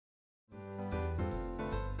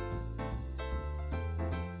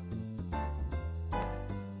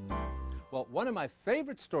Well, one of my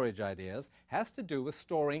favorite storage ideas has to do with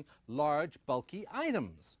storing large, bulky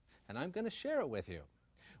items, and I'm going to share it with you.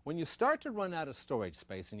 When you start to run out of storage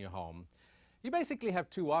space in your home, you basically have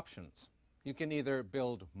two options. You can either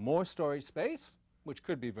build more storage space, which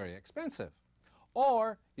could be very expensive,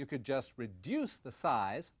 or you could just reduce the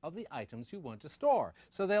size of the items you want to store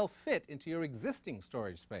so they'll fit into your existing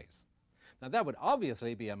storage space. Now that would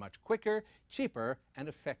obviously be a much quicker, cheaper, and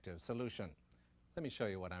effective solution. Let me show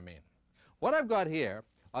you what I mean. What I've got here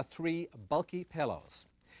are 3 bulky pillows.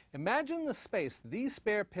 Imagine the space these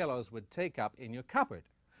spare pillows would take up in your cupboard.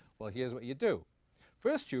 Well, here's what you do.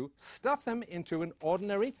 First, you stuff them into an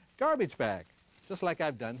ordinary garbage bag, just like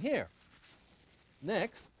I've done here.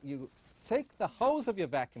 Next, you take the hose of your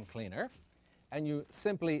vacuum cleaner and you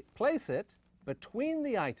simply place it between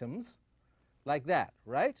the items like that,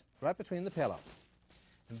 right between the pillows.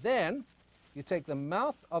 And then you take the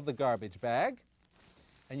mouth of the garbage bag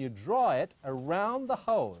and you draw it around the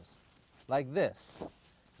hose like this.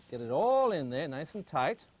 Get it all in there nice and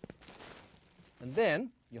tight, and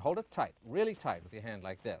then you hold it tight, really tight with your hand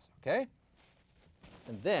like this, okay?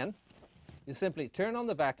 And then you simply turn on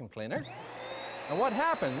the vacuum cleaner, and what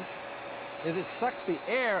happens is it sucks the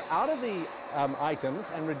air out of the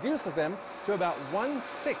items and reduces them to about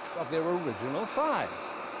 1/6 of their original size.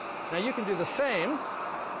 Now you can do the same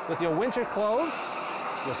with your winter clothes,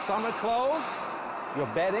 your summer clothes, your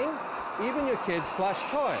bedding, even your kids' plush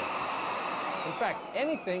toys. In fact,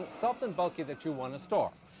 anything soft and bulky that you want to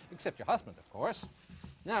store, except your husband, of course.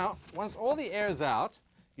 Now, once all the air is out,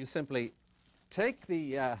 you simply take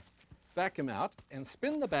the vacuum out and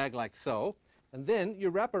spin the bag like so, and then you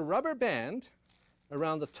wrap a rubber band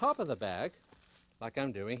around the top of the bag, like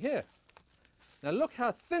I'm doing here. Now look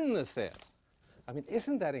how thin this is. I mean,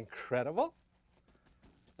 isn't that incredible?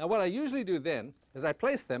 Now what I usually do then is I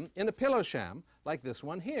place them in a pillow sham like this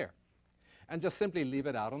one here, and just simply leave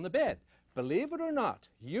it out on the bed. Believe it or not,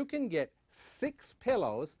 you can get 6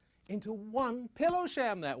 pillows into 1 pillow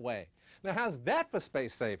sham that way. Now how's that for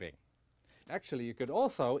space saving? Actually, you could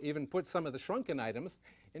also even put some of the shrunken items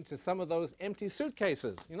into some of those empty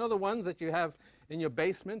suitcases. You know, the ones that you have in your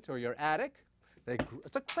basement or your attic?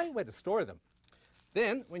 It's a great way to store them.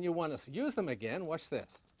 Then, when you want to use them again, watch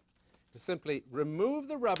this. You simply remove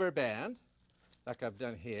the rubber band, like I've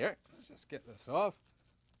done here. Let's just get this off.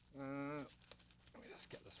 Let me just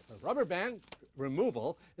get this. The rubber band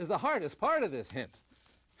removal is the hardest part of this hint.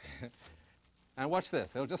 And watch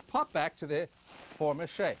this. They'll just pop back to their former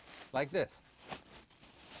shape, like this.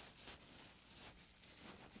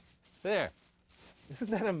 There. Isn't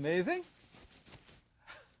that amazing?